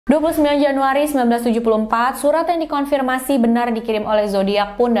29 Januari 1974, surat yang dikonfirmasi benar dikirim oleh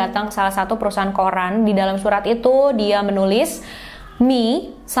Zodiac pun datang ke salah satu perusahaan koran. Di dalam surat itu, dia menulis,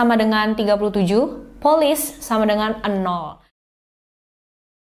 me sama dengan 37, police sama dengan 0.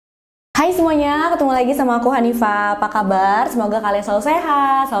 Hai semuanya, ketemu lagi sama aku Hanifa. Apa kabar? Semoga kalian selalu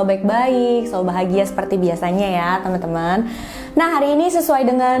sehat, selalu baik-baik, selalu bahagia seperti biasanya ya teman-teman. Nah, hari ini sesuai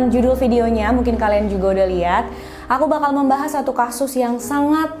dengan judul videonya, mungkin kalian juga udah lihat, aku bakal membahas satu kasus yang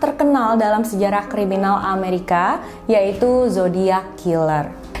sangat terkenal dalam sejarah kriminal Amerika, yaitu Zodiac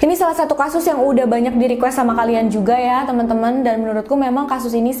Killer. Ini salah satu kasus yang udah banyak di request sama kalian juga ya teman-teman, dan menurutku memang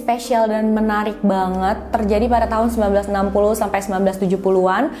kasus ini spesial dan menarik banget. Terjadi pada tahun 1960 sampai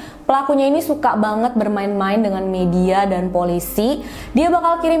 1970-an. Pelakunya ini suka banget bermain-main dengan media dan polisi. Dia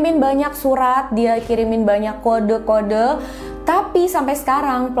bakal kirimin banyak surat, dia kirimin banyak kode-kode, tapi sampai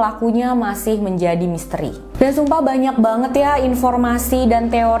sekarang pelakunya masih menjadi misteri. Dan sumpah banyak banget ya informasi dan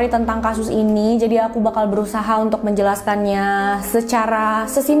teori tentang kasus ini. Jadi aku bakal berusaha untuk menjelaskannya secara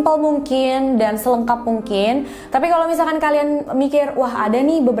sesimpel mungkin dan selengkap mungkin. Tapi kalau misalkan kalian mikir, wah ada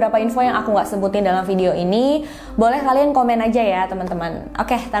nih beberapa info yang aku nggak sebutin dalam video ini, boleh kalian komen aja ya teman-teman.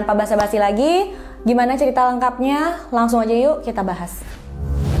 Oke, tanpa basa-basi lagi, gimana cerita lengkapnya? Langsung aja yuk kita bahas.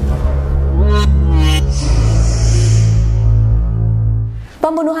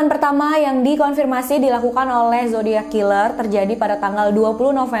 Pembunuhan pertama yang dikonfirmasi dilakukan oleh Zodiac Killer terjadi pada tanggal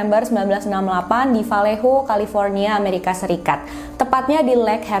 20 November 1968 di Vallejo, California, Amerika Serikat. Tepatnya di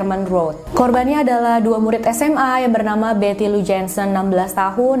Lake Herman Road. Korbannya adalah dua murid SMA yang bernama Betty Lou Jensen 16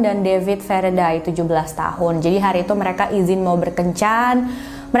 tahun dan David Faraday 17 tahun. Jadi hari itu mereka izin mau berkencan.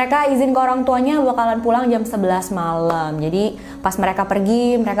 Mereka izin ke orang tuanya bakalan pulang jam 11 malam. Jadi pas mereka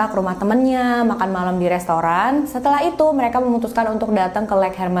pergi, mereka ke rumah temennya, makan malam di restoran. Setelah itu mereka memutuskan untuk datang ke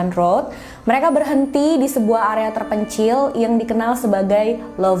Lake Herman Road. Mereka berhenti di sebuah area terpencil yang dikenal sebagai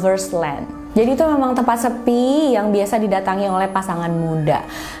Lover's Land. Jadi itu memang tempat sepi yang biasa didatangi oleh pasangan muda.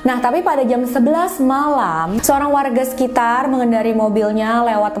 Nah, tapi pada jam 11 malam, seorang warga sekitar mengendari mobilnya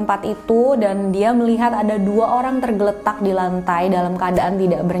lewat tempat itu dan dia melihat ada dua orang tergeletak di lantai dalam keadaan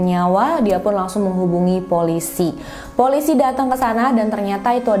tidak bernyawa. Dia pun langsung menghubungi polisi. Polisi datang ke sana dan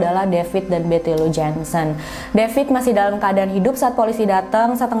ternyata itu adalah David dan Betty Lou Jensen. David masih dalam keadaan hidup saat polisi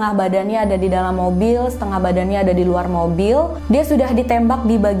datang, setengah badannya ada di dalam mobil, setengah badannya ada di luar mobil. Dia sudah ditembak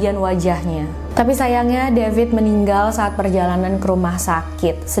di bagian wajahnya. Tapi sayangnya David meninggal saat perjalanan ke rumah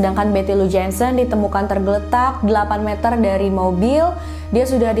sakit. Sedangkan Betty Lou Jensen ditemukan tergeletak 8 meter dari mobil. Dia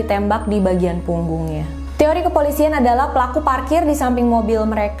sudah ditembak di bagian punggungnya. Teori kepolisian adalah pelaku parkir di samping mobil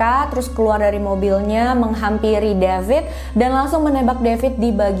mereka, terus keluar dari mobilnya, menghampiri David, dan langsung menembak David di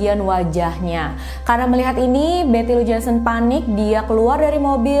bagian wajahnya. Karena melihat ini, Betty Lou Jensen panik, dia keluar dari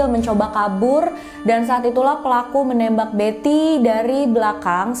mobil, mencoba kabur, dan saat itulah pelaku menembak Betty dari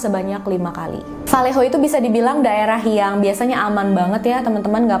belakang sebanyak 5 kali. Vallejo itu bisa dibilang daerah yang biasanya aman banget ya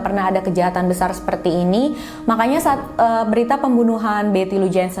teman-teman, gak pernah ada kejahatan besar seperti ini. Makanya saat berita pembunuhan Betty Lou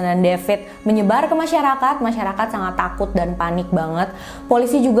Jensen dan David menyebar ke masyarakat sangat takut dan panik banget.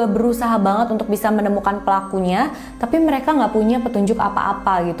 Polisi juga berusaha banget untuk bisa menemukan pelakunya, tapi mereka nggak punya petunjuk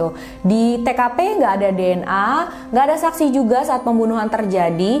apa-apa gitu. Di TKP nggak ada DNA, nggak ada saksi juga saat pembunuhan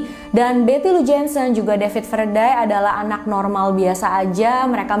terjadi, dan Betty Lou Jensen juga David Faraday adalah anak normal biasa aja.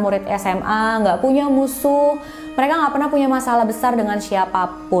 Mereka murid SMA, nggak punya musuh. Mereka nggak pernah punya masalah besar dengan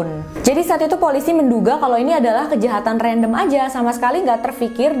siapapun. Jadi saat itu polisi menduga kalau ini adalah kejahatan random aja, sama sekali nggak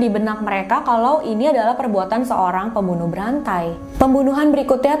terfikir di benak mereka kalau ini adalah perbuatan seorang pembunuh berantai. Pembunuhan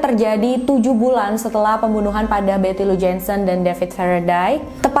berikutnya terjadi 7 bulan setelah pembunuhan pada Betty Lou Jensen dan David Faraday,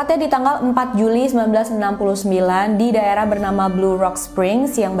 tepatnya di tanggal 4 Juli 1969 di daerah bernama Blue Rock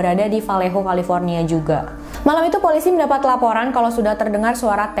Springs yang berada di Vallejo, California juga. Malam itu polisi mendapat laporan kalau sudah terdengar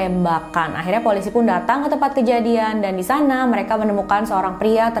suara tembakan. Akhirnya polisi pun datang ke tempat kejadian dan di sana mereka menemukan seorang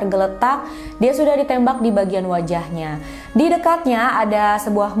pria tergeletak. Dia sudah ditembak di bagian wajahnya. Di dekatnya ada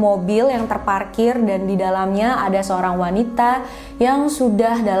sebuah mobil yang terparkir dan di dalamnya ada seorang wanita yang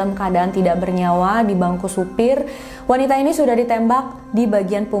sudah dalam keadaan tidak bernyawa di bangku supir. Wanita ini sudah ditembak di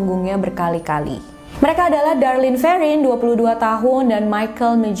bagian punggungnya berkali-kali. Mereka adalah Darlene Ferrin, 22 tahun, dan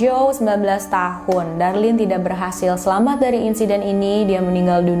Michael Maggio, 19 tahun. Darlene tidak berhasil selamat dari insiden ini, dia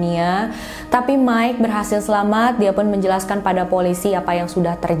meninggal dunia. Tapi Mike berhasil selamat, dia pun menjelaskan pada polisi apa yang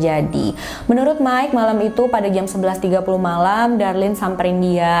sudah terjadi. Menurut Mike, malam itu pada jam 11.30 malam, Darlene samperin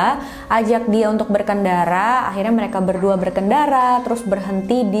dia, ajak dia untuk berkendara. Akhirnya mereka berdua berkendara, terus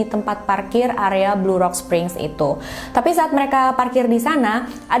berhenti di tempat parkir area Blue Rock Springs itu. Tapi saat mereka parkir di sana,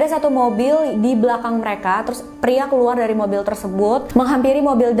 ada satu mobil di belakang mereka, terus pria keluar dari mobil tersebut, menghampiri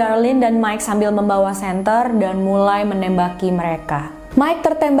mobil Darlene dan Mike sambil membawa senter dan mulai menembaki mereka. Mike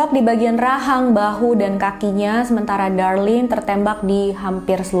tertembak di bagian rahang, bahu, dan kakinya, sementara Darlene tertembak di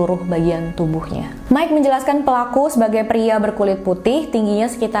hampir seluruh bagian tubuhnya. Mike menjelaskan pelaku sebagai pria berkulit putih,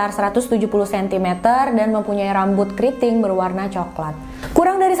 tingginya sekitar 170 cm dan mempunyai rambut keriting berwarna coklat.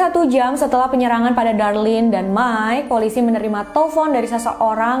 Kurang dari 1 jam setelah penyerangan pada Darlene dan Mike, polisi menerima telepon dari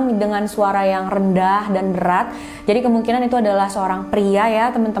seseorang dengan suara yang rendah dan berat. Jadi kemungkinan itu adalah seorang pria ya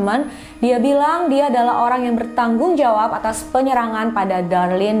teman-teman. Dia bilang dia adalah orang yang bertanggung jawab atas penyerangan pada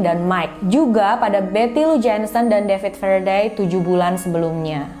Darlene dan Mike, juga pada Betty Lou Jensen dan David Faraday 7 bulan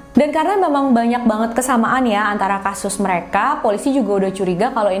sebelumnya. Dan karena memang banyak banget kesamaan ya antara kasus mereka, polisi juga udah curiga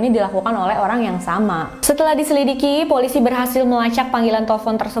kalau ini dilakukan oleh orang yang sama. Setelah diselidiki, polisi berhasil melacak panggilan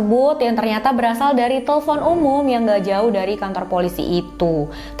telepon tersebut yang ternyata berasal dari telepon umum yang gak jauh dari kantor polisi itu.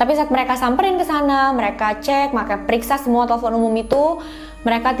 Tapi saat mereka samperin ke sana, mereka cek, mereka periksa semua telepon umum itu,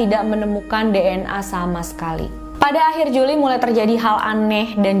 mereka tidak menemukan DNA sama sekali. Pada akhir Juli mulai terjadi hal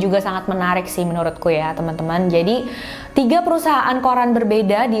aneh dan juga sangat menarik sih menurutku ya teman-teman. Jadi 3 perusahaan koran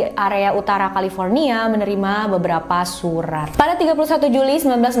berbeda di area utara California menerima beberapa surat. Pada 31 Juli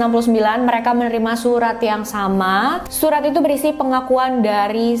 1969 mereka menerima surat yang sama. Surat itu berisi pengakuan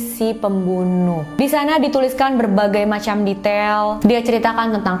dari si pembunuh. Di sana dituliskan berbagai macam detail. Dia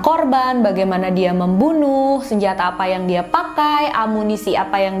ceritakan tentang korban, bagaimana dia membunuh, senjata apa yang dia pakai, amunisi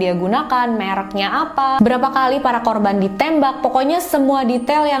apa yang dia gunakan, mereknya apa, berapa kali para korban ditembak, pokoknya semua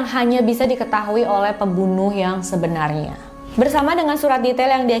detail yang hanya bisa diketahui oleh pembunuh yang sebenarnya. Bersama dengan surat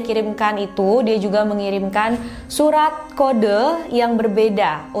detail yang dia kirimkan itu, dia juga mengirimkan surat kode yang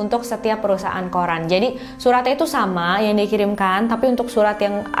berbeda untuk setiap perusahaan koran. Jadi suratnya itu sama yang dia kirimkan, tapi untuk surat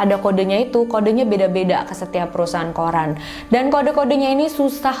yang ada kodenya itu, kodenya beda-beda ke setiap perusahaan koran. Dan kode-kodenya ini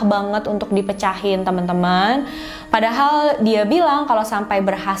susah banget untuk dipecahin teman-teman. Padahal dia bilang kalau sampai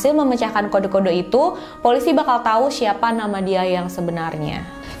berhasil memecahkan kode-kode itu, polisi bakal tahu siapa nama dia yang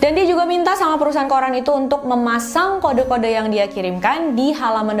sebenarnya. Dan dia juga minta sama perusahaan koran itu untuk memasang kode-kode yang dia kirimkan di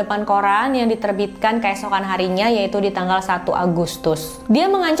halaman depan koran yang diterbitkan keesokan harinya, yaitu di tanggal 1 Agustus. Dia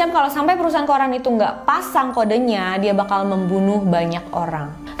mengancam kalau sampai perusahaan koran itu nggak pasang kodenya, dia bakal membunuh banyak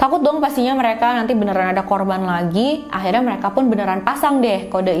orang. Takut dong pastinya mereka nanti beneran ada korban lagi. Akhirnya mereka pun beneran pasang deh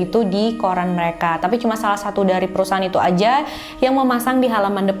kode itu di koran mereka. Tapi cuma salah satu dari perusahaan itu aja yang memasang di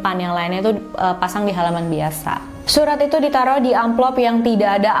halaman depan, yang lainnya itu pasang di halaman biasa. Surat itu ditaruh di amplop yang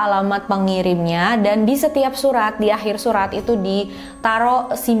tidak ada alamat pengirimnya, dan di setiap surat, di akhir surat itu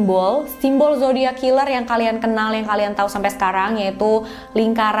ditaruh simbol Zodiac Killer yang kalian kenal, yang kalian tahu sampai sekarang, yaitu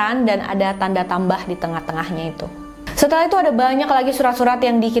lingkaran dan ada tanda tambah di tengah-tengahnya itu. Setelah itu ada banyak lagi surat-surat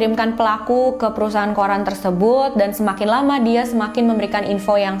yang dikirimkan pelaku ke perusahaan koran tersebut, dan semakin lama dia semakin memberikan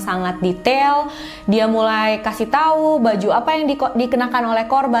info yang sangat detail. Dia mulai kasih tahu baju apa yang dikenakan oleh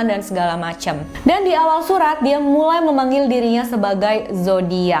korban dan segala macam. Dan di awal surat dia mulai memanggil dirinya sebagai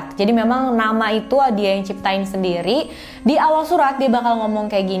Zodiac. Jadi memang nama itu dia yang ciptain sendiri. Di awal surat dia bakal ngomong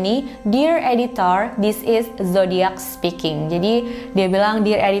kayak gini, "Dear editor, this is Zodiac speaking." Jadi dia bilang,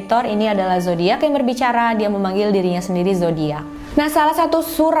 "Dear editor, ini adalah Zodiac yang berbicara." Dia memanggil dirinya sendiri Zodiac. Nah, salah satu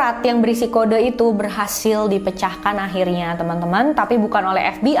surat yang berisi kode itu berhasil dipecahkan akhirnya teman-teman, tapi bukan oleh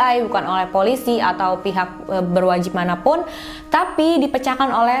FBI, bukan oleh polisi atau pihak berwajib manapun, tapi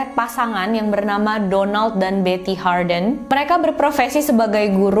dipecahkan oleh pasangan yang bernama Donald dan Betty Harden. Mereka berprofesi sebagai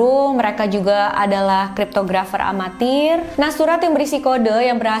guru, mereka juga adalah kriptografer amatir. Nah, surat yang berisi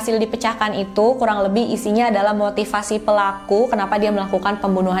kode yang berhasil dipecahkan itu kurang lebih isinya adalah motivasi pelaku kenapa dia melakukan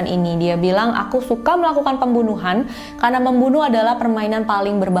pembunuhan ini. Dia bilang, "Aku suka melakukan pembunuhan karena membunuh adalah permainan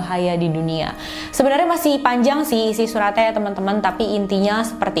paling berbahaya di dunia." Sebenarnya masih panjang sih isi suratnya ya teman-teman, tapi intinya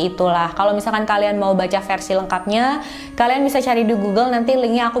seperti itulah. Kalau misalkan kalian mau baca versi lengkapnya, kalian bisa cari di Google, nanti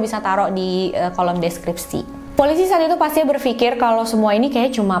linknya aku bisa taruh di kolom deskripsi. Polisi saat itu pasti berpikir kalau semua ini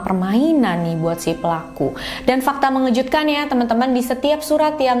kayak cuma permainan nih buat si pelaku. Dan fakta mengejutkan ya teman-teman, di setiap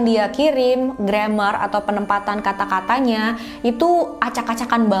surat yang dia kirim, grammar atau penempatan kata-katanya itu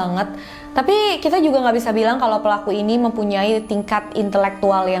acak-acakan banget. Tapi kita juga nggak bisa bilang kalau pelaku ini mempunyai tingkat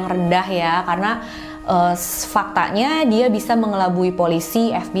intelektual yang rendah ya, karena faktanya dia bisa mengelabui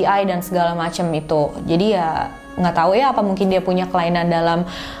polisi, FBI dan segala macam itu. Jadi ya nggak tahu ya, apa mungkin dia punya kelainan dalam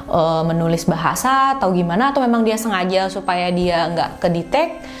menulis bahasa atau gimana, atau memang dia sengaja supaya dia nggak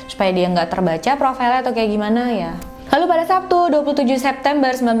kedetek, supaya dia nggak terbaca profilnya atau kayak gimana ya. Lalu pada Sabtu 27 September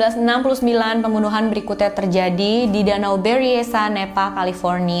 1969 pembunuhan berikutnya terjadi di Danau Berryessa, Napa,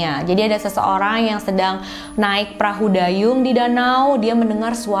 California. Jadi ada seseorang yang sedang naik perahu dayung di danau, dia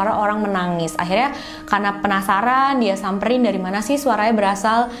mendengar suara orang menangis. Akhirnya karena penasaran dia samperin dari mana sih suaranya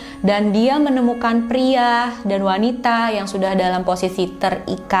berasal, dan dia menemukan pria dan wanita yang sudah dalam posisi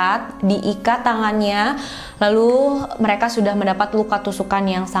diikat tangannya. Lalu mereka sudah mendapat luka tusukan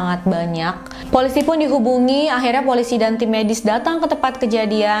yang sangat banyak. Polisi pun dihubungi, akhirnya polisi dan tim medis datang ke tempat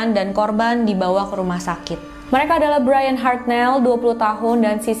kejadian dan korban dibawa ke rumah sakit. Mereka adalah Brian Hartnell, 20 tahun,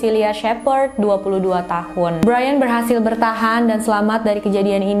 dan Cecilia Shepard, 22 tahun. Brian berhasil bertahan dan selamat dari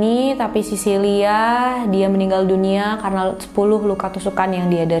kejadian ini, tapi Cecilia, dia meninggal dunia karena 10 luka tusukan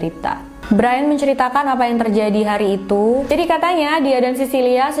yang dia derita. Brian menceritakan apa yang terjadi hari itu. Jadi katanya dia dan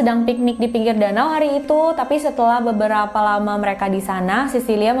Cecilia sedang piknik di pinggir danau hari itu, tapi setelah beberapa lama mereka di sana,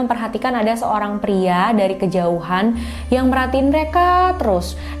 Cecilia memperhatikan ada seorang pria dari kejauhan yang merhatiin mereka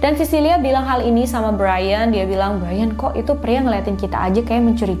terus. Dan Cecilia bilang hal ini sama Brian. Dia bilang, "Brian, kok itu pria ngeliatin kita aja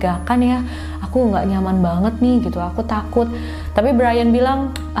kayak mencurigakan ya? Aku nggak nyaman banget nih gitu, aku takut." Tapi Brian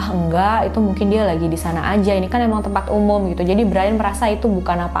bilang, enggak, itu mungkin dia lagi di sana aja, ini kan emang tempat umum gitu. Jadi Brian merasa itu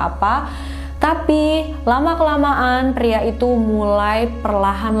bukan apa-apa. Tapi lama-kelamaan pria itu mulai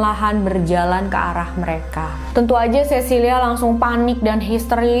perlahan-lahan berjalan ke arah mereka. Tentu aja Cecilia langsung panik dan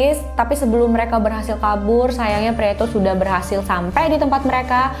histeris. Tapi sebelum mereka berhasil kabur, sayangnya pria itu sudah berhasil sampai di tempat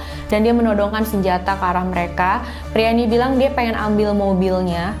mereka. Dan dia menodongkan senjata ke arah mereka. Pria ini bilang dia pengen ambil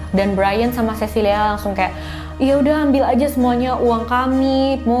mobilnya. Dan Brian sama Cecilia langsung kayak, "Ya udah, ambil aja semuanya, uang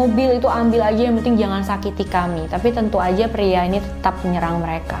kami, mobil itu ambil aja, yang penting jangan sakiti kami." Tapi tentu aja pria ini tetap menyerang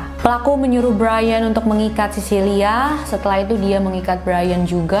mereka. Pelaku menyuruh Brian untuk mengikat Cecilia. Setelah itu dia mengikat Brian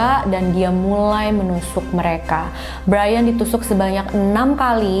juga dan dia mulai menusuk mereka. Brian ditusuk sebanyak 6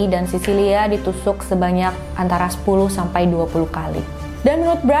 kali dan Cecilia ditusuk sebanyak antara 10 sampai 20 kali. Dan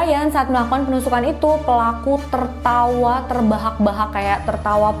menurut Brian, saat melakukan penusukan itu, pelaku tertawa terbahak-bahak, kayak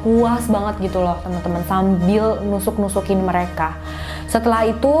tertawa puas banget gitu loh teman-teman, sambil nusuk-nusukin mereka. Setelah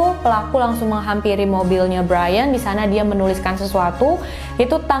itu, pelaku langsung menghampiri mobilnya Brian. Di sana dia menuliskan sesuatu,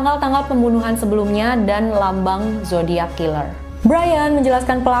 yaitu tanggal-tanggal pembunuhan sebelumnya dan lambang Zodiac Killer. Brian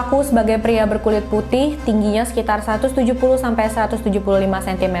menjelaskan pelaku sebagai pria berkulit putih, tingginya sekitar 170-175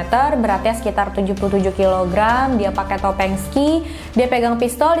 cm, beratnya sekitar 77 kg, dia pakai topeng ski, dia pegang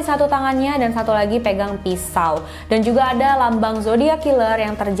pistol di satu tangannya dan satu lagi pegang pisau. Dan juga ada lambang Zodiac Killer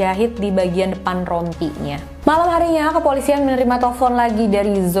yang terjahit di bagian depan rompinya. Malam harinya, kepolisian menerima telepon lagi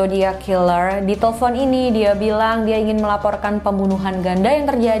dari Zodiac Killer. Di telepon ini, dia bilang dia ingin melaporkan pembunuhan ganda yang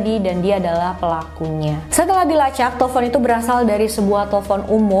terjadi dan dia adalah pelakunya. Setelah dilacak, telepon itu berasal dari sebuah telepon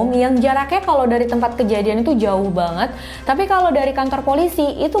umum yang jaraknya kalau dari tempat kejadian itu jauh banget. Tapi kalau dari kantor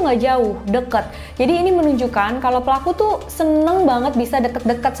polisi itu nggak jauh, deket. Jadi ini menunjukkan kalau pelaku tuh seneng banget bisa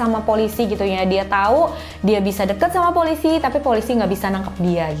deket-deket sama polisi gitu ya. Dia tahu dia bisa deket sama polisi, tapi polisi nggak bisa nangkep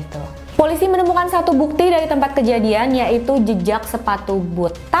dia gitu. Polisi menemukan satu bukti dari tempat kejadian, yaitu jejak sepatu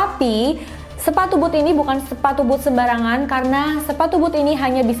boot. Tapi sepatu boot ini bukan sepatu boot sembarangan, karena sepatu boot ini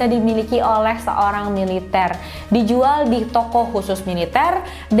hanya bisa dimiliki oleh seorang militer. Dijual di toko khusus militer,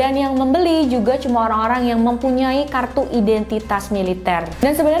 dan yang membeli juga cuma orang-orang yang mempunyai kartu identitas militer.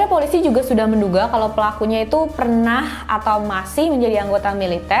 Dan sebenarnya polisi juga sudah menduga kalau pelakunya itu pernah atau masih menjadi anggota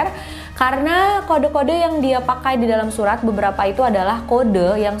militer, karena kode-kode yang dia pakai di dalam surat beberapa itu adalah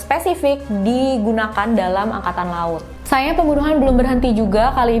kode yang spesifik digunakan dalam angkatan laut. Sayangnya pembunuhan belum berhenti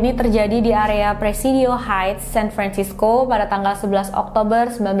juga. Kali ini terjadi di area Presidio Heights, San Francisco pada tanggal 11 Oktober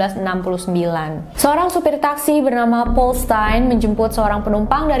 1969. Seorang supir taksi bernama Paul Stein menjemput seorang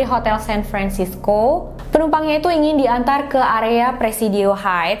penumpang dari Hotel San Francisco. Penumpangnya itu ingin diantar ke area Presidio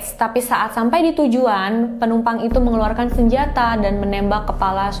Heights, tapi saat sampai di tujuan, penumpang itu mengeluarkan senjata dan menembak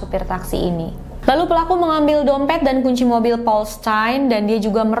kepala supir taksi ini. Lalu pelaku mengambil dompet dan kunci mobil Paul Stein, dan dia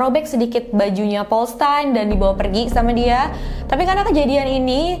juga merobek sedikit bajunya Paul Stein dan dibawa pergi sama dia. Tapi karena kejadian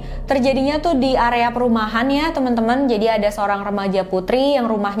ini terjadinya tuh di area perumahan ya teman-teman, jadi ada seorang remaja putri yang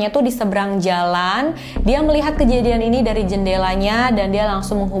rumahnya tuh di seberang jalan. Dia melihat kejadian ini dari jendelanya dan dia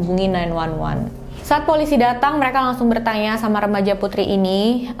langsung menghubungi 911. Saat polisi datang, mereka langsung bertanya sama remaja putri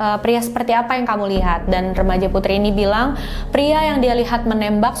ini, "Pria seperti apa yang kamu lihat?" Dan remaja putri ini bilang, pria yang dia lihat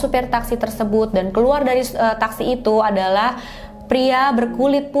menembak supir taksi tersebut dan keluar dari taksi itu adalah pria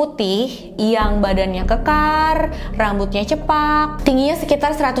berkulit putih yang badannya kekar, rambutnya cepak, tingginya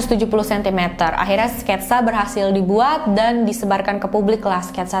sekitar 170 cm. Akhirnya sketsa berhasil dibuat dan disebarkan ke publik lah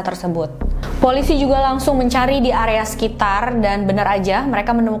sketsa tersebut. Polisi juga langsung mencari di area sekitar dan benar aja mereka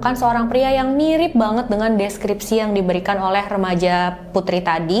menemukan seorang pria yang mirip banget dengan deskripsi yang diberikan oleh remaja putri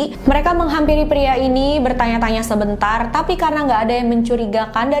tadi. Mereka menghampiri pria ini, bertanya-tanya sebentar, tapi karena nggak ada yang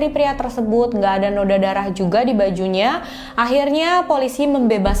mencurigakan dari pria tersebut, nggak ada noda darah juga di bajunya, akhirnya polisi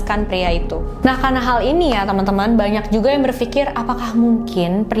membebaskan pria itu. Nah, karena hal ini ya teman-teman, banyak juga yang berpikir apakah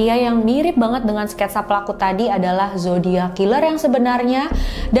mungkin pria yang mirip banget dengan sketsa pelaku tadi adalah Zodiac Killer yang sebenarnya,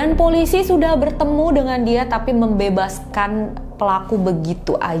 dan polisi sudah bertemu dengan dia tapi membebaskan pelaku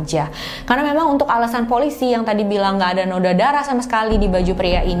begitu aja. Karena memang untuk alasan polisi yang tadi bilang nggak ada noda darah sama sekali di baju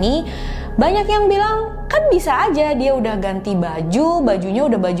pria ini, banyak yang bilang kan bisa aja dia udah ganti baju, bajunya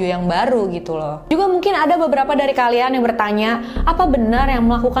udah baju yang baru gitu loh. Juga mungkin ada beberapa dari kalian yang bertanya, apa benar yang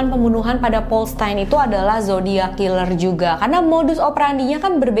melakukan pembunuhan pada Paul Stine itu adalah Zodiac Killer juga? Karena modus operandinya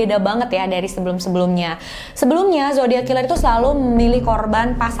kan berbeda banget ya dari sebelum-sebelumnya. Sebelumnya Zodiac Killer itu selalu memilih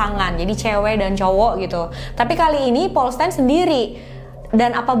korban pasangan, jadi cewek dan cowok gitu. Tapi kali ini Paul Stine sendiri.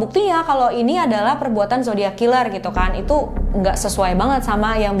 Dan apa buktinya kalau ini adalah perbuatan Zodiac Killer gitu kan? Itu nggak sesuai banget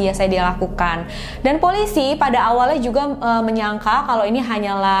sama yang biasa dia lakukan. Dan polisi pada awalnya juga menyangka kalau ini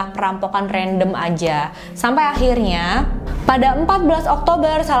hanyalah perampokan random aja. Sampai akhirnya pada 14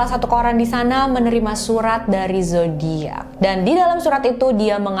 Oktober salah satu koran di sana menerima surat dari Zodiac. Dan di dalam surat itu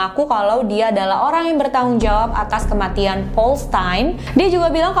dia mengaku kalau dia adalah orang yang bertanggung jawab atas kematian Paul Stine. Dia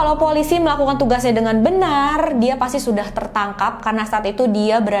juga bilang kalau polisi melakukan tugasnya dengan benar, dia pasti sudah tertangkap karena saat itu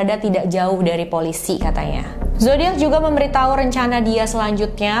dia berada tidak jauh dari polisi katanya. Zodiac juga memberitahu rencana dia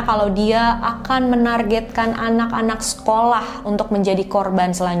selanjutnya kalau dia akan menargetkan anak-anak sekolah untuk menjadi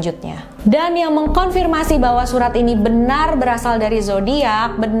korban selanjutnya. Dan yang mengkonfirmasi bahwa surat ini benar berasal dari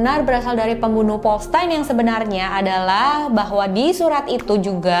Zodiac, benar berasal dari pembunuh Paul Stine yang sebenarnya adalah bahwa di surat itu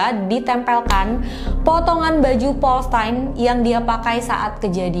juga ditempelkan potongan baju Paul Stine yang dia pakai saat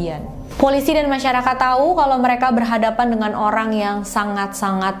kejadian. Polisi dan masyarakat tahu kalau mereka berhadapan dengan orang yang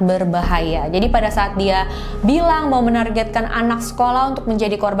sangat-sangat berbahaya. Jadi pada saat dia bilang mau menargetkan anak sekolah untuk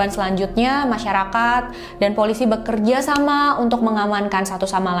menjadi korban selanjutnya, masyarakat dan polisi bekerja sama untuk mengamankan satu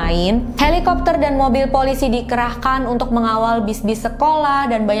sama lain. Helikopter dan mobil polisi dikerahkan untuk mengawal bis-bis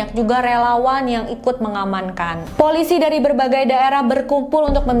sekolah dan banyak juga relawan yang ikut mengamankan. Polisi dari berbagai daerah berkumpul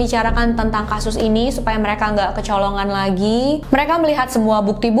untuk membicarakan tentang kasus ini supaya mereka nggak kecolongan lagi. Mereka melihat semua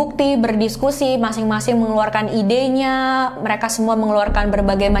bukti-bukti, berdiskusi, masing-masing mengeluarkan idenya, mereka semua mengeluarkan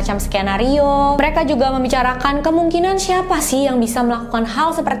berbagai macam skenario. Mereka juga membicarakan kemungkinan siapa sih yang bisa melakukan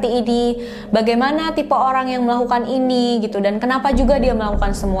hal seperti ini, bagaimana tipe orang yang melakukan ini gitu, dan kenapa juga dia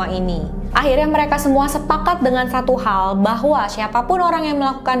melakukan semua ini. Akhirnya mereka semua sepakat dengan satu hal, bahwa siapapun orang yang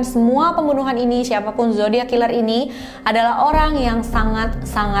melakukan semua pembunuhan ini, siapapun Zodiac Killer ini adalah orang yang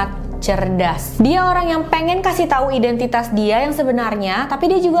sangat-sangat cerdas. Dia orang yang pengen kasih tahu identitas dia yang sebenarnya,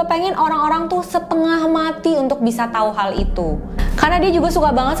 tapi dia juga pengen orang-orang tuh setengah mati untuk bisa tahu hal itu. Karena dia juga suka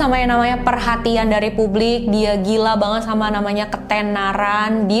banget sama yang namanya perhatian dari publik, dia gila banget sama namanya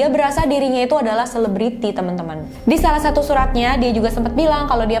ketenaran, dia berasa dirinya itu adalah selebriti teman-teman. Di salah satu suratnya dia juga sempat bilang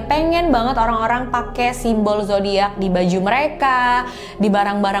kalau dia pengen banget orang-orang pakai simbol zodiak di baju mereka, di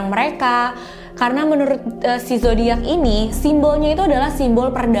barang-barang mereka. Karena menurut si Zodiac ini, simbolnya itu adalah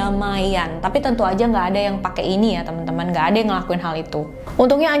simbol perdamaian. Tapi tentu aja nggak ada yang pakai ini ya teman-teman, nggak ada yang ngelakuin hal itu.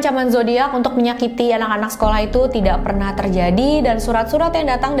 Untungnya ancaman Zodiac untuk menyakiti anak-anak sekolah itu tidak pernah terjadi, dan surat-surat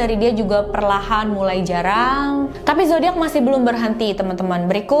yang datang dari dia juga perlahan mulai jarang. Tapi Zodiac masih belum berhenti teman-teman.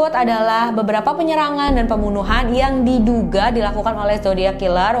 Berikut adalah beberapa penyerangan dan pembunuhan yang diduga dilakukan oleh Zodiac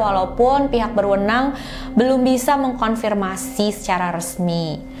Killer, walaupun pihak berwenang belum bisa mengkonfirmasi secara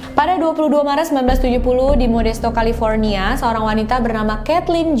resmi. Pada 22 Maret 1970 di Modesto, California, seorang wanita bernama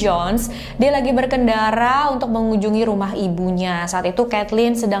Kathleen Jones, dia lagi berkendara untuk mengunjungi rumah ibunya. Saat itu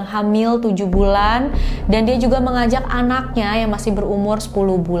Kathleen sedang hamil 7 bulan dan dia juga mengajak anaknya yang masih berumur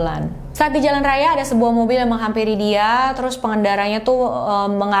 10 bulan. Saat di jalan raya ada sebuah mobil yang menghampiri dia, terus pengendaranya tuh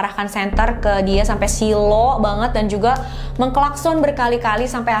mengarahkan senter ke dia sampai silo banget dan juga mengklakson berkali-kali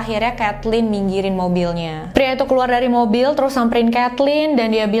sampai akhirnya Kathleen minggirin mobilnya. Pria itu keluar dari mobil terus samperin Kathleen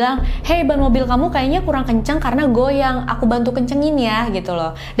dan dia bilang, "Hey, ban mobil kamu kayaknya kurang kencang karena goyang, aku bantu kencengin ya," gitu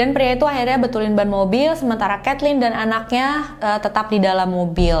loh. Dan pria itu akhirnya betulin ban mobil sementara Kathleen dan anaknya tetap di dalam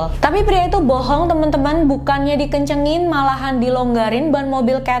mobil. Tapi pria itu bohong teman-teman, bukannya dikencengin malahan dilonggarin ban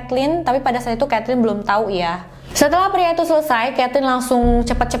mobil Kathleen. Tapi pada saat itu Kathleen belum tahu ya. Setelah pria itu selesai, Kathleen langsung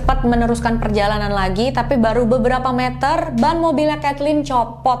cepat-cepat meneruskan perjalanan lagi. Tapi baru beberapa meter, ban mobilnya Kathleen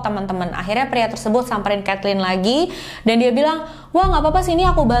copot teman-teman. Akhirnya pria tersebut samperin Kathleen lagi dan dia bilang, "Wah, nggak apa-apa, sini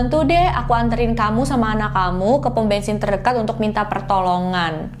aku bantu deh. Aku anterin kamu sama anak kamu ke pom bensin terdekat untuk minta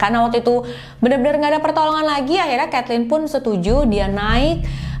pertolongan." Karena waktu itu benar-benar nggak ada pertolongan lagi, akhirnya Kathleen pun setuju. Dia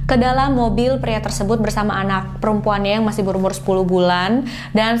naik ke dalam mobil pria tersebut bersama anak perempuannya yang masih berumur 10 bulan.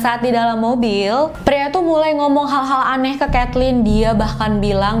 Dan saat di dalam mobil, pria itu mulai ngomong hal-hal aneh ke Kathleen. Dia bahkan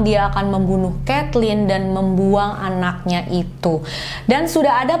bilang dia akan membunuh Kathleen dan membuang anaknya itu. Dan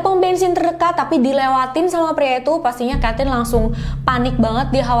sudah ada pom bensin terdekat tapi dilewatin sama pria itu. Pastinya Kathleen langsung panik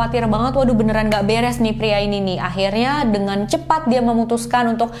banget, dia khawatir banget, waduh beneran gak beres nih pria ini nih. Akhirnya dengan cepat dia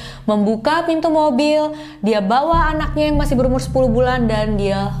memutuskan untuk membuka pintu mobil. Dia bawa anaknya yang masih berumur 10 bulan dan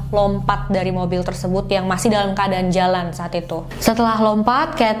dia lompat dari mobil tersebut yang masih dalam keadaan jalan saat itu. Setelah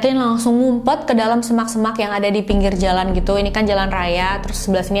lompat, Kathleen langsung ngumpet ke dalam semak-semak yang ada di pinggir jalan gitu. Ini kan jalan raya, terus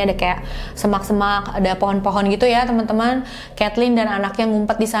sebelah sini ada kayak semak-semak, ada pohon-pohon gitu ya teman-teman. Kathleen dan anaknya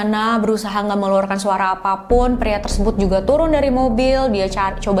ngumpet di sana, berusaha nggak mengeluarkan suara apapun. Pria tersebut juga turun dari mobil, dia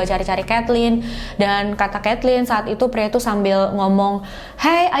coba cari-cari Kathleen, dan kata Kathleen saat itu pria itu sambil ngomong,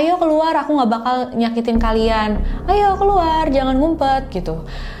 "Hey, ayo keluar, aku nggak bakal nyakitin kalian. Ayo keluar, jangan ngumpet," gitu.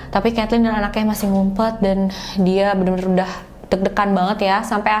 Tapi Kathleen dan anaknya masih ngumpet dan dia benar-benar udah deg-degan banget ya.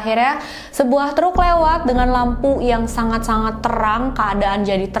 Sampai akhirnya sebuah truk lewat dengan lampu yang sangat-sangat terang. Keadaan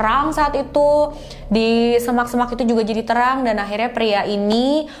jadi terang saat itu. Di semak-semak itu juga jadi terang, dan akhirnya pria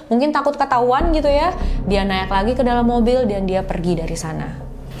ini mungkin takut ketahuan gitu ya. Dia naik lagi ke dalam mobil dan dia pergi dari sana.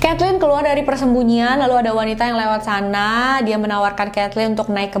 Kathleen keluar dari persembunyian, lalu ada wanita yang lewat sana. Dia menawarkan Kathleen untuk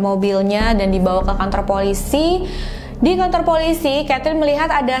naik ke mobilnya dan dibawa ke kantor polisi. Di kantor polisi, Kathleen melihat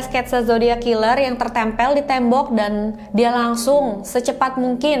ada sketsa Zodiac Killer yang tertempel di tembok, dan dia langsung secepat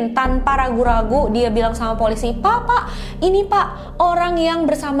mungkin tanpa ragu-ragu dia bilang sama polisi, Pak, ini Pak, orang yang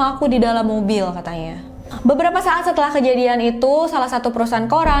bersama aku di dalam mobil," katanya. Beberapa saat setelah kejadian itu, salah satu perusahaan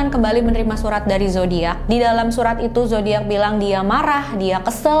koran kembali menerima surat dari Zodiac. Di dalam surat itu Zodiac bilang dia marah, dia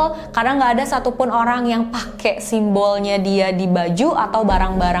kesel karena nggak ada satupun orang yang pakai simbolnya dia di baju atau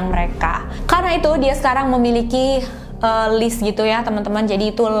barang-barang mereka. Karena itu dia sekarang memiliki list gitu ya teman-teman.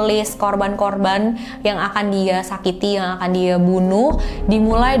 Jadi itu list korban-korban yang akan dia sakiti, yang akan dia bunuh,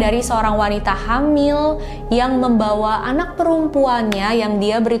 dimulai dari seorang wanita hamil yang membawa anak perempuannya yang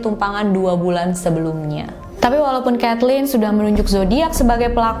dia beri tumpangan 2 bulan sebelumnya. Tapi walaupun Kathleen sudah menunjuk Zodiac sebagai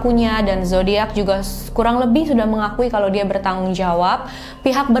pelakunya, dan Zodiac juga kurang lebih sudah mengakui kalau dia bertanggung jawab,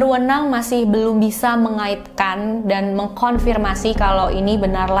 pihak berwenang masih belum bisa mengaitkan dan mengkonfirmasi kalau ini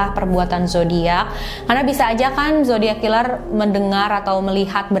benarlah perbuatan Zodiac. Karena bisa aja kan Zodiac Killer mendengar atau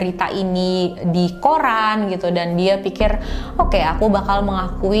melihat berita ini di koran gitu, dan dia pikir, oke, aku bakal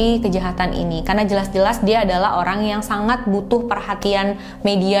mengakui kejahatan ini. Karena jelas-jelas dia adalah orang yang sangat butuh perhatian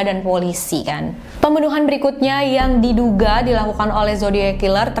media dan polisi kan. Pembunuhan berikutnya yang diduga dilakukan oleh Zodiac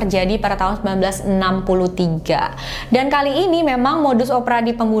Killer terjadi pada tahun 1963. Dan kali ini memang modus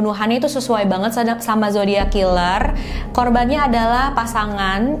operandi pembunuhannya itu sesuai banget sama Zodiac Killer. Korbannya adalah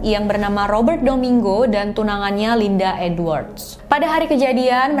pasangan yang bernama Robert Domingo dan tunangannya Linda Edwards. Pada hari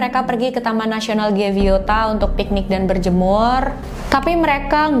kejadian, mereka pergi ke Taman Nasional Gaviota untuk piknik dan berjemur. Tapi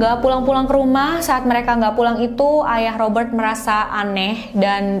mereka nggak pulang-pulang ke rumah. Saat mereka nggak pulang itu, ayah Robert merasa aneh,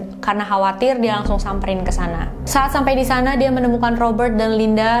 dan karena khawatir dia langsung samperin ke sana. Saat sampai di sana, dia menemukan Robert dan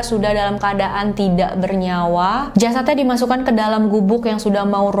Linda sudah dalam keadaan tidak bernyawa. Jasadnya dimasukkan ke dalam gubuk yang sudah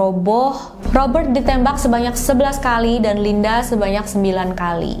mau roboh. Robert ditembak sebanyak 11 kali dan Linda sebanyak 9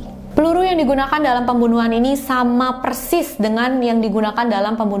 kali. Peluru yang digunakan dalam pembunuhan ini sama persis dengan yang digunakan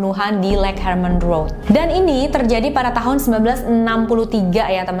dalam pembunuhan di Lake Herman Road. Dan ini terjadi pada tahun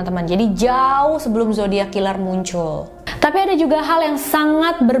 1963 ya teman-teman. Jadi jauh sebelum Zodiac Killer muncul. Tapi ada juga hal yang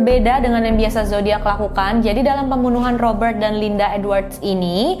sangat berbeda dengan yang biasa Zodiac lakukan. Jadi dalam pembunuhan Robert dan Linda Edwards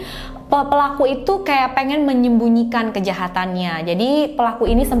ini, pelaku itu kayak pengen menyembunyikan kejahatannya. Jadi pelaku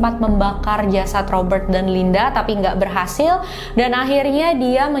ini sempat membakar jasad Robert dan Linda tapi nggak berhasil, dan akhirnya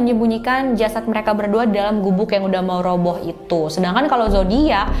dia menyembunyikan jasad mereka berdua dalam gubuk yang udah mau roboh itu. Sedangkan kalau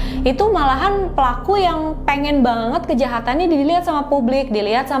Zodiac itu malahan pelaku yang pengen banget kejahatannya dilihat sama publik,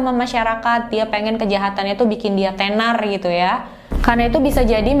 dilihat sama masyarakat. Dia pengen kejahatannya itu bikin dia tenar gitu ya. Karena itu bisa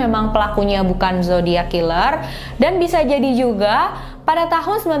jadi memang pelakunya bukan Zodiac Killer, dan bisa jadi juga pada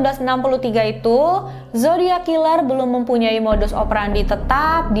tahun 1963 itu Zodiac Killer belum mempunyai modus operandi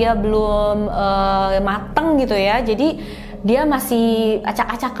tetap, dia belum mateng gitu ya. Jadi dia masih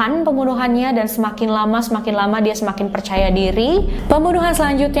acak-acakan pembunuhannya, dan semakin lama dia semakin percaya diri. Pembunuhan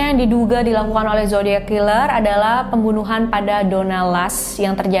selanjutnya yang diduga dilakukan oleh Zodiac Killer adalah pembunuhan pada Donna Lass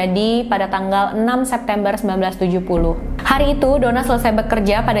yang terjadi pada tanggal 6 September 1970. Hari itu Donna selesai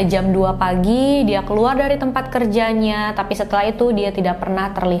bekerja pada jam 2 pagi, dia keluar dari tempat kerjanya, tapi setelah itu dia tidak pernah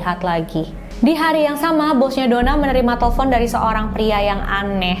terlihat lagi. Di hari yang sama, bosnya Donna menerima telepon dari seorang pria yang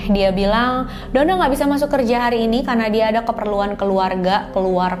aneh. Dia bilang, Donna nggak bisa masuk kerja hari ini karena dia ada keperluan keluarga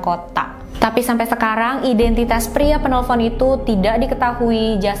keluar kota. Tapi sampai sekarang, identitas pria penelpon itu tidak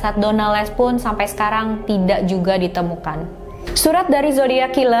diketahui. Jasad Donna Lass pun sampai sekarang tidak juga ditemukan. Surat dari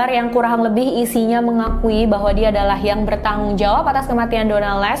Zodiac Killer yang kurang lebih isinya mengakui bahwa dia adalah yang bertanggung jawab atas kematian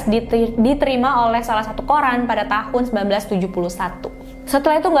Donna Lass diterima oleh salah satu koran pada tahun 1971.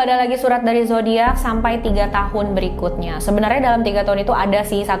 Setelah itu nggak ada lagi surat dari Zodiac sampai 3 tahun berikutnya. Sebenarnya dalam 3 tahun itu ada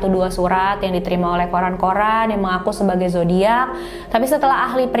sih 1-2 surat yang diterima oleh koran-koran yang mengaku sebagai Zodiac. Tapi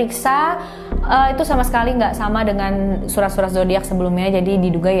setelah ahli periksa, itu sama sekali nggak sama dengan surat-surat zodiak sebelumnya, jadi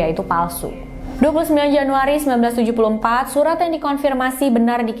diduga ya itu palsu. 29 Januari 1974, surat yang dikonfirmasi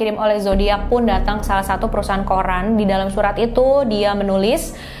benar dikirim oleh Zodiac pun datang ke salah satu perusahaan koran. Di dalam surat itu dia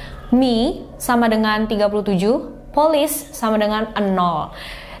menulis me sama dengan 37, police sama dengan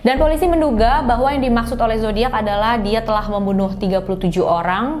 0. Dan polisi menduga bahwa yang dimaksud oleh Zodiac adalah dia telah membunuh 37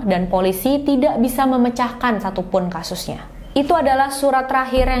 orang dan polisi tidak bisa memecahkan satupun kasusnya. Itu adalah surat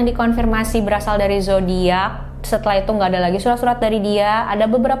terakhir yang dikonfirmasi berasal dari Zodiac. Setelah itu nggak ada lagi surat-surat dari dia. Ada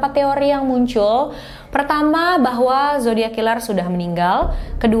beberapa teori yang muncul. Pertama, bahwa Zodiac Killer sudah meninggal.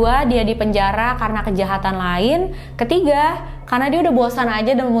 Kedua, dia dipenjara karena kejahatan lain. Ketiga, karena dia udah bosan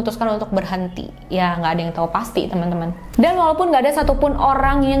aja dan memutuskan untuk berhenti. Ya, nggak ada yang tahu pasti, teman-teman. Dan walaupun nggak ada satupun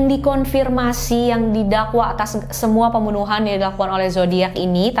orang yang dikonfirmasi, yang didakwa atas semua pembunuhan yang dilakukan oleh Zodiac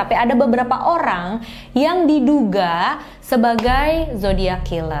ini, tapi ada beberapa orang yang diduga sebagai Zodiac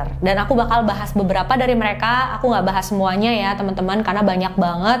Killer. Dan aku bakal bahas beberapa dari mereka. Aku nggak bahas semuanya ya, teman-teman, karena banyak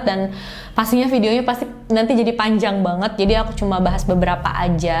banget dan pastinya videonya pasti nanti jadi panjang banget. Jadi aku cuma bahas beberapa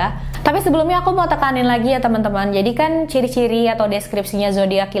aja. Tapi sebelumnya aku mau tekanin lagi ya, teman-teman. Jadi kan ciri-ciri atau deskripsinya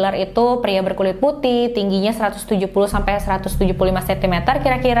Zodiac Killer itu pria berkulit putih, tingginya 170 sampai 175 cm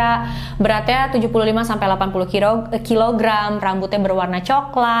kira-kira, beratnya 75 sampai 80 kg, rambutnya berwarna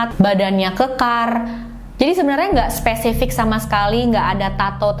coklat, badannya kekar. Jadi sebenarnya nggak spesifik sama sekali, nggak ada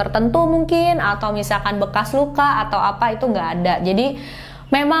tato tertentu mungkin, atau misalkan bekas luka atau apa, itu nggak ada. Jadi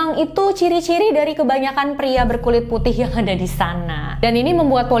memang itu ciri-ciri dari kebanyakan pria berkulit putih yang ada di sana. Dan ini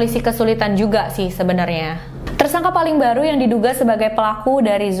membuat polisi kesulitan juga sih sebenarnya. Tersangka paling baru yang diduga sebagai pelaku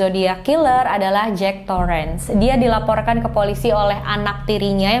dari Zodiac Killer adalah Jack Torrance. Dia dilaporkan ke polisi oleh anak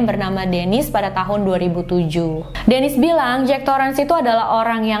tirinya yang bernama Dennis pada tahun 2007. Dennis bilang Jack Torrance itu adalah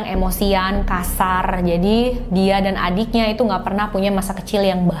orang yang emosian, kasar. Jadi dia dan adiknya itu nggak pernah punya masa kecil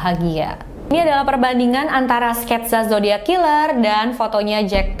yang bahagia. Ini adalah perbandingan antara sketsa Zodiac Killer dan fotonya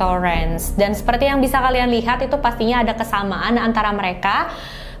Jack Torrance. Dan seperti yang bisa kalian lihat, itu pastinya ada kesamaan antara mereka.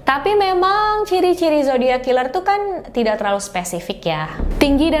 Tapi memang ciri-ciri Zodiac Killer tuh kan tidak terlalu spesifik ya.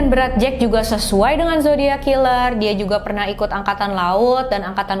 Tinggi dan berat Jack juga sesuai dengan Zodiac Killer. Dia juga pernah ikut angkatan laut dan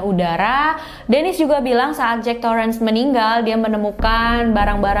angkatan udara. Dennis juga bilang saat Jack Torrance meninggal, dia menemukan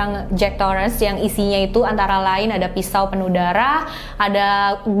barang-barang Jack Torrance yang isinya itu antara lain ada pisau penuh darah,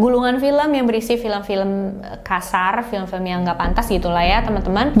 ada gulungan film yang berisi film-film kasar, film-film yang nggak pantas gitulah ya,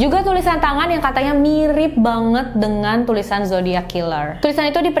 teman-teman. Juga tulisan tangan yang katanya mirip banget dengan tulisan Zodiac Killer. Tulisan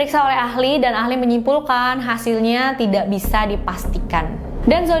itu diperiksa oleh ahli dan ahli menyimpulkan hasilnya tidak bisa dipastikan.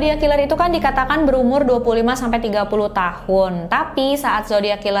 Dan Zodiac Killer itu kan dikatakan berumur 25-30 tahun. Tapi saat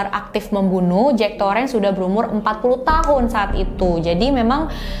Zodiac Killer aktif membunuh, Jack Torrance sudah berumur 40 tahun saat itu. Jadi memang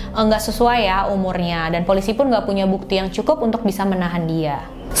nggak sesuai ya umurnya. Dan polisi pun nggak punya bukti yang cukup untuk bisa menahan dia.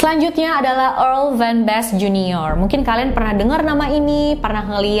 Selanjutnya adalah Earl Van Bass Jr. Mungkin kalian pernah dengar nama ini, pernah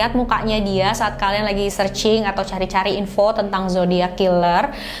ngeliat mukanya dia saat kalian lagi searching atau cari-cari info tentang Zodiac Killer.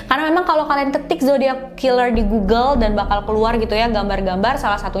 Karena memang kalau kalian ketik Zodiac Killer di Google dan bakal keluar gitu ya gambar-gambar,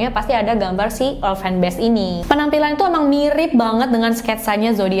 salah satunya pasti ada gambar si Earl Van Bass ini. Penampilan itu emang mirip banget dengan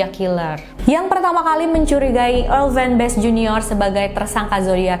sketsanya Zodiac Killer. Yang pertama kali mencurigai Earl Van Bass Jr. sebagai tersangka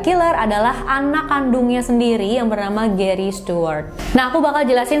Zodiac Killer adalah anak kandungnya sendiri yang bernama Gary Stewart. Nah, aku bakal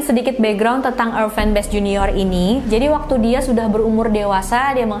jelasin sedikit background tentang Earl Van Bass Jr. ini. Jadi waktu dia sudah berumur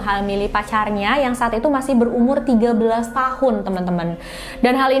dewasa, dia menghamili pacarnya yang saat itu masih berumur 13 tahun, teman-teman.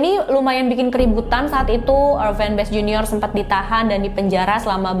 Dan hal ini lumayan bikin keributan saat itu. Earl Van Bass Jr. sempat ditahan dan dipenjara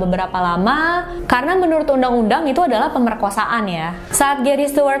selama beberapa lama karena menurut undang-undang itu adalah pemerkosaan ya. Saat Gary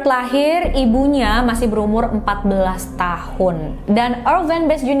Stewart lahir, ibunya masih berumur 14 tahun. Dan Earl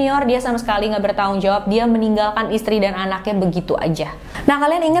Van Bass Jr. dia sama sekali nggak bertanggung jawab, dia meninggalkan istri dan anaknya begitu aja. Nah,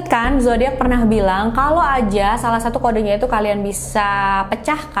 kalian inget kan Zodiac pernah bilang kalau aja salah satu kodenya itu kalian bisa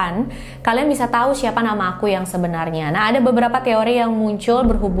pecahkan, kalian bisa tahu siapa nama aku yang sebenarnya. Nah, ada beberapa teori yang muncul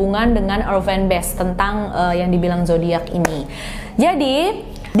berhubungan dengan Earl Van Bass tentang yang dibilang Zodiac ini. Jadi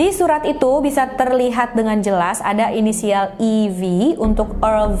di surat itu bisa terlihat dengan jelas ada inisial EV untuk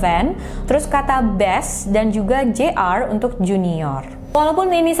Earl Van, terus kata Bass dan juga JR untuk Junior.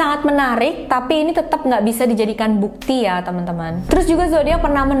 Walaupun ini sangat menarik, tapi ini tetap nggak bisa dijadikan bukti ya teman-teman. Terus juga Zodiac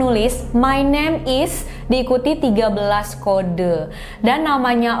pernah menulis My name is diikuti 13 kode. Dan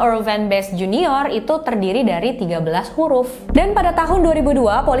namanya Earl Van Bass Jr. itu terdiri dari 13 huruf. Dan pada tahun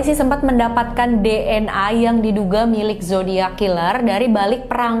 2002, polisi sempat mendapatkan DNA yang diduga milik Zodiac Killer dari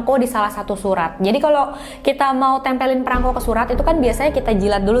balik perangko di salah satu surat. Jadi kalau kita mau tempelin perangko ke surat, itu kan biasanya kita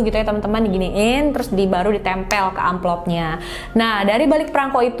jilat dulu gitu ya teman-teman, diginiin, terus baru ditempel ke amplopnya. Nah, dari balik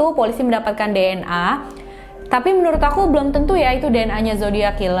perangko itu polisi mendapatkan DNA Tapi menurut aku belum tentu ya itu DNA-nya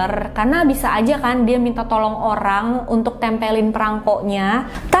Zodiac Killer, karena bisa aja kan dia minta tolong orang untuk tempelin perangkoknya.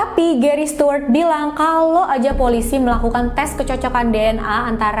 Tapi Gary Stewart bilang kalau aja polisi melakukan tes kecocokan DNA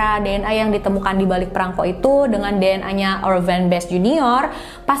antara DNA yang ditemukan di balik perangkok itu dengan DNA-nya Irvin Bass Jr.,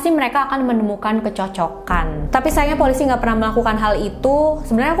 pasti mereka akan menemukan kecocokan. Tapi sayangnya polisi nggak pernah melakukan hal itu.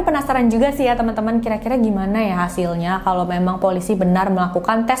 Sebenarnya aku penasaran juga sih ya teman-teman, kira-kira gimana ya hasilnya kalau memang polisi benar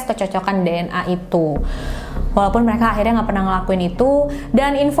melakukan tes kecocokan DNA itu. Walaupun mereka akhirnya nggak pernah ngelakuin itu.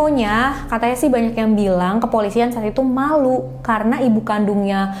 Dan infonya katanya sih banyak yang bilang kepolisian saat itu malu karena ibu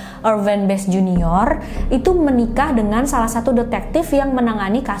kandungnya Irvin Bass Jr. itu menikah dengan salah satu detektif yang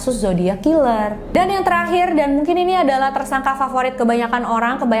menangani kasus Zodiac Killer. Dan yang terakhir, dan mungkin ini adalah tersangka favorit kebanyakan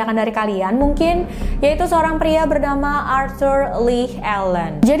orang, kebanyakan dari kalian mungkin, yaitu seorang pria bernama Arthur Lee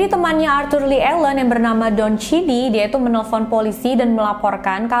Allen. Jadi temannya Arthur Lee Allen yang bernama Don Chidi, dia itu menelpon polisi dan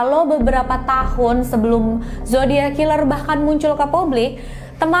melaporkan kalau beberapa tahun sebelum Zodiac Killer bahkan muncul ke publik,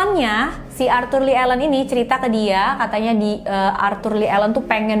 temannya si Arthur Lee Allen ini cerita ke dia, katanya Arthur Lee Allen tuh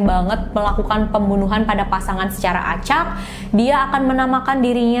pengen banget melakukan pembunuhan pada pasangan secara acak. Dia akan menamakan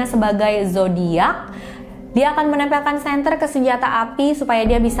dirinya sebagai Zodiac. Dia akan menempelkan senter ke senjata api supaya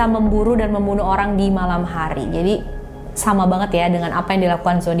dia bisa memburu dan membunuh orang di malam hari. Jadi sama banget ya dengan apa yang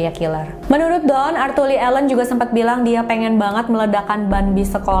dilakukan Zodiac Killer. Menurut Don, Arthur Lee Allen juga sempat bilang dia pengen banget meledakkan ban bis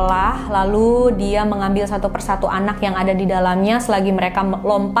sekolah, lalu dia mengambil satu persatu anak yang ada di dalamnya selagi mereka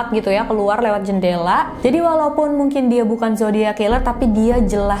lompat gitu ya keluar lewat jendela. Jadi walaupun mungkin dia bukan Zodiac Killer, tapi dia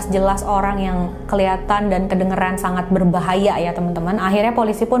jelas-jelas orang yang kelihatan dan kedengeran sangat berbahaya ya teman-teman. Akhirnya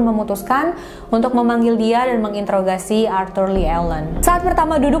polisi pun memutuskan untuk memanggil dia dan menginterogasi Arthur Lee Allen. Saat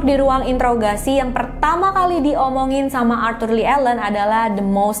pertama duduk di ruang interogasi, yang pertama kali diomongin sama Arthur Lee Allen adalah The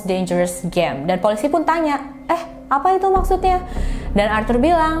Most Dangerous Game. Dan polisi pun tanya, apa itu maksudnya? Dan Arthur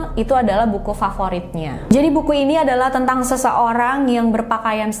bilang, itu adalah buku favoritnya. Jadi buku ini adalah tentang seseorang yang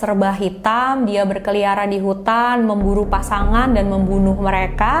berpakaian serba hitam, dia berkeliaran di hutan, memburu pasangan dan membunuh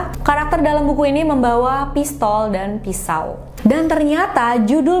mereka. Karakter dalam buku ini membawa pistol dan pisau. Dan ternyata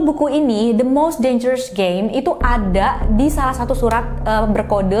judul buku ini, The Most Dangerous Game, itu ada di salah satu surat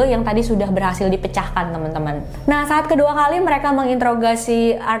berkode yang tadi sudah berhasil dipecahkan teman-teman. Nah, saat kedua kali mereka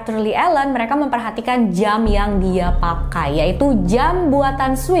menginterogasi Arthur Lee Allen, mereka memperhatikan jam yang dia pakai, yaitu jam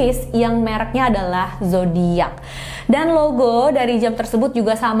buatan Swiss yang mereknya adalah Zodiac. Dan logo dari jam tersebut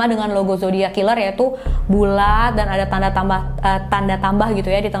juga sama dengan logo Zodiac Killer, yaitu bulat dan ada tanda tambah gitu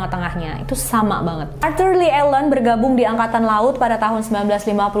ya di tengah-tengahnya. Itu sama banget. Arthur Lee Allen bergabung di Angkatan Laut pada tahun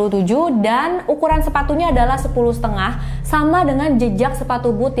 1957 dan ukuran sepatunya adalah 10,5, sama dengan jejak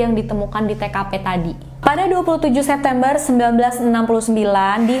sepatu boot yang ditemukan di TKP tadi. Pada 27 September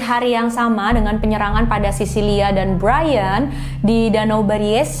 1969, di hari yang sama dengan penyerangan pada Sicilia dan Brian di Danau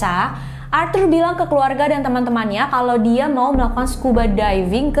Bariesa, Arthur bilang ke keluarga dan teman-temannya kalau dia mau melakukan scuba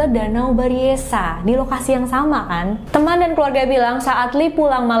diving ke Danau Bariesa di lokasi yang sama kan. Teman dan keluarga bilang saat Lee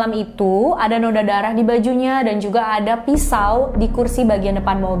pulang malam itu ada noda darah di bajunya dan juga ada pisau di kursi bagian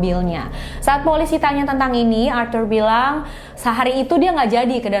depan mobilnya. Saat polisi tanya tentang ini, Arthur bilang sehari itu dia nggak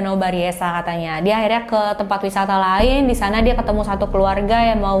jadi ke Danau Bariesa katanya. Dia akhirnya ke tempat wisata lain. Di sana dia ketemu satu keluarga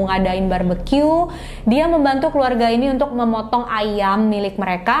yang mau ngadain barbecue. Dia membantu keluarga ini untuk memotong ayam milik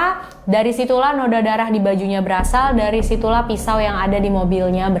mereka. Dari situlah noda darah di bajunya berasal, dari situlah pisau yang ada di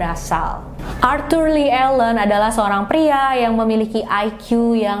mobilnya berasal. Arthur Lee Allen adalah seorang pria yang memiliki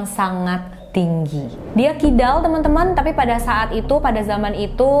IQ yang sangat tinggi. Dia kidal teman-teman, tapi pada saat itu, pada zaman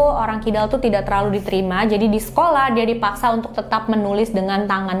itu orang kidal tuh tidak terlalu diterima. Jadi di sekolah dia dipaksa untuk tetap menulis dengan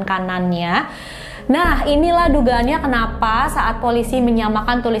tangan kanannya. Nah, inilah dugaannya kenapa saat polisi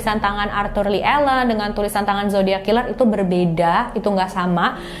menyamakan tulisan tangan Arthur Lee Allen dengan tulisan tangan Zodiac Killer itu berbeda, itu nggak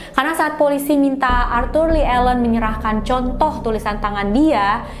sama. Karena saat polisi minta Arthur Lee Allen menyerahkan contoh tulisan tangan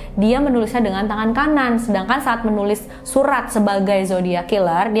dia menulisnya dengan tangan kanan. Sedangkan saat menulis surat sebagai Zodiac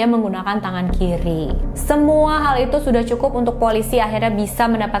Killer, dia menggunakan tangan kiri. Semua hal itu sudah cukup untuk polisi akhirnya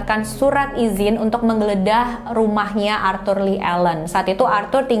bisa mendapatkan surat izin untuk menggeledah rumahnya Arthur Lee Allen. Saat itu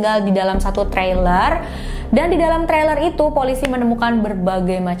Arthur tinggal di dalam satu trailer. Dan di dalam trailer itu polisi menemukan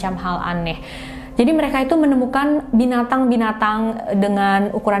berbagai macam hal aneh. Jadi mereka itu menemukan binatang-binatang dengan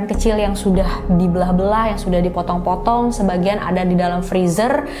ukuran kecil yang sudah dibelah-belah, yang sudah dipotong-potong, sebagian ada di dalam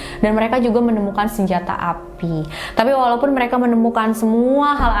freezer, dan mereka juga menemukan senjata api. happy. Tapi walaupun mereka menemukan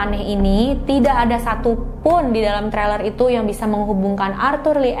semua hal aneh ini, tidak ada satupun di dalam trailer itu yang bisa menghubungkan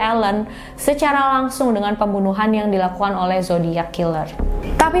Arthur Lee Allen secara langsung dengan pembunuhan yang dilakukan oleh Zodiac Killer.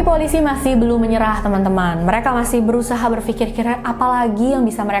 Tapi polisi masih belum menyerah, teman-teman. Mereka masih berusaha berpikir kira apa lagi yang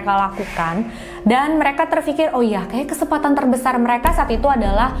bisa mereka lakukan. Dan mereka terpikir, oh ya, kayak kesempatan terbesar mereka saat itu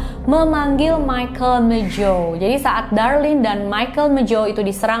adalah memanggil Michael Mejo. Jadi saat Darlene dan Michael Mejo itu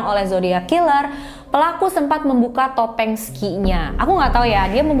diserang oleh Zodiac Killer, pelaku sempat membuka topeng skinya. Aku nggak tahu ya,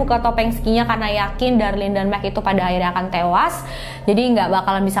 dia membuka topeng skinya karena yakin Darlene dan Mac itu pada akhirnya akan tewas. Jadi nggak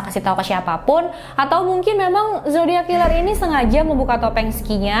bakalan bisa kasih tahu ke siapapun. Atau mungkin memang Zodiac Killer ini sengaja membuka topeng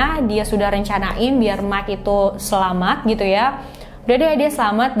skinya. Dia sudah rencanain biar Mac itu selamat gitu ya. Udah deh, dia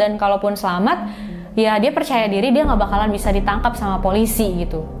selamat, dan kalaupun selamat, ya dia percaya diri dia nggak bakalan bisa ditangkap sama polisi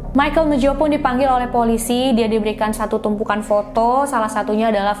gitu. Michael Mejo pun dipanggil oleh polisi. Dia diberikan satu tumpukan foto, salah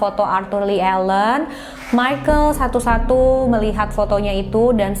satunya adalah foto Arthur Lee Allen. Michael satu-satu melihat fotonya itu,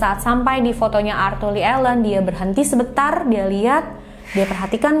 dan saat sampai di fotonya Arthur Lee Allen, dia berhenti sebentar, dia lihat, dia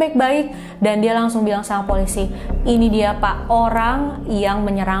perhatikan baik-baik, dan dia langsung bilang sama polisi, ini dia Pak, orang yang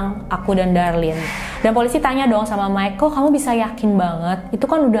menyerang aku dan Darlene. Dan polisi tanya dong sama Mike, kok kamu bisa yakin banget? Itu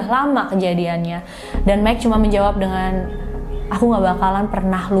kan udah lama kejadiannya. Dan Mike cuma menjawab dengan, aku gak bakalan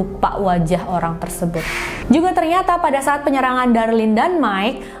pernah lupa wajah orang tersebut. Juga ternyata pada saat penyerangan Darlene dan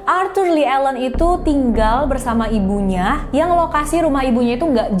Mike, Arthur Lee Allen itu tinggal bersama ibunya, yang lokasi rumah ibunya itu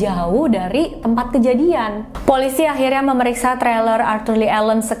gak jauh dari tempat kejadian. Polisi akhirnya memeriksa trailer Arthur Lee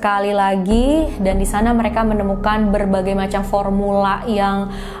Allen sekali lagi, dan di sana mereka menemukan berbagai macam formula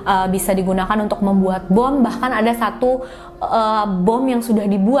yang bisa digunakan untuk membuat bom. Bahkan ada satu bom yang sudah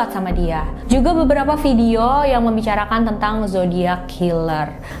dibuat sama dia. Juga beberapa video yang membicarakan tentang Zodiac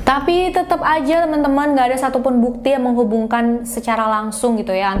Killer. Tapi tetap aja teman-teman, gak ada satupun bukti yang menghubungkan secara langsung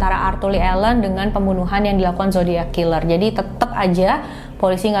gitu ya antara Arthur Lee Allen dengan pembunuhan yang dilakukan Zodiac Killer. Jadi tetap aja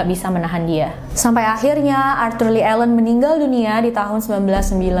polisi nggak bisa menahan dia. Sampai akhirnya Arthur Lee Allen meninggal dunia di tahun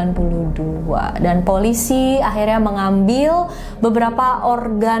 1992. Dan polisi akhirnya mengambil beberapa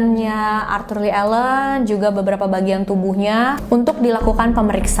organnya Arthur Lee Allen, juga beberapa bagian tubuhnya untuk dilakukan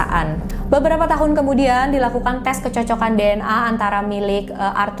pemeriksaan. Beberapa tahun kemudian dilakukan tes kecocokan DNA antara milik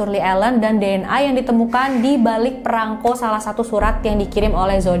Arthur Lee Allen dan DNA yang ditemukan di balik perangko salah satu surat yang dikirim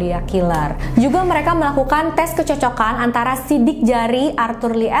oleh Zodiac Killer. Juga mereka melakukan tes kecocokan antara sidik jari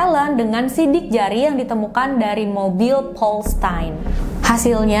Arthur Lee Allen dengan sidik jari yang ditemukan dari mobil Paul Stine.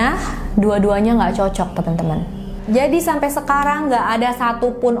 Hasilnya, dua-duanya nggak cocok, teman-teman. Jadi sampai sekarang nggak ada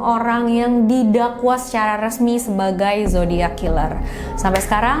satupun orang yang didakwa secara resmi sebagai Zodiac Killer. Sampai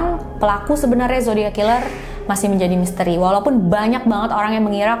sekarang, pelaku sebenarnya Zodiac Killer masih menjadi misteri. Walaupun banyak banget orang yang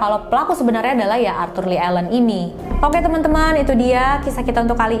mengira kalau pelaku sebenarnya adalah ya Arthur Lee Allen ini. Oke teman-teman, itu dia kisah kita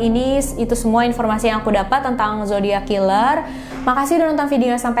untuk kali ini. Itu semua informasi yang aku dapat tentang Zodiac Killer. Makasih udah nonton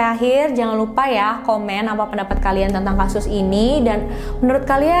videonya sampai akhir. Jangan lupa ya komen apa pendapat kalian tentang kasus ini, dan menurut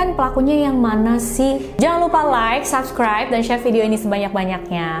kalian pelakunya yang mana sih? Jangan lupa like, subscribe, dan share video ini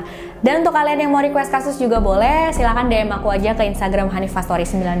sebanyak-banyaknya. Dan untuk kalian yang mau request kasus juga boleh, silahkan DM aku aja ke Instagram Hanifa Story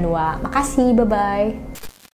 92. Makasih, bye-bye.